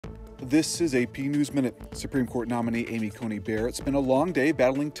This is AP News Minute. Supreme Court nominee Amy Coney Barrett spent a long day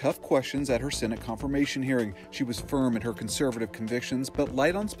battling tough questions at her Senate confirmation hearing. She was firm in her conservative convictions, but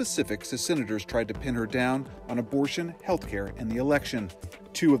light on specifics as senators tried to pin her down on abortion, healthcare, and the election.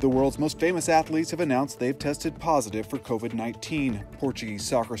 Two of the world's most famous athletes have announced they've tested positive for COVID-19. Portuguese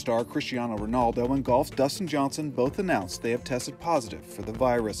soccer star Cristiano Ronaldo and golf's Dustin Johnson both announced they have tested positive for the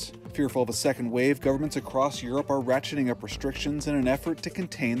virus. Fearful of a second wave, governments across Europe are ratcheting up restrictions in an effort to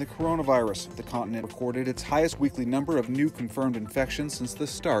contain the coronavirus. The continent recorded its highest weekly number of new confirmed infections since the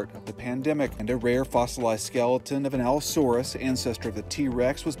start of the pandemic, and a rare fossilized skeleton of an Allosaurus, ancestor of the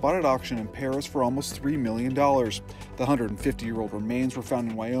T-Rex, was bought at auction in Paris for almost $3 million. The 150-year-old remains were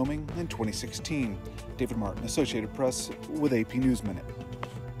found in Wyoming in 2016. David Martin, Associated Press, with AP News Minute.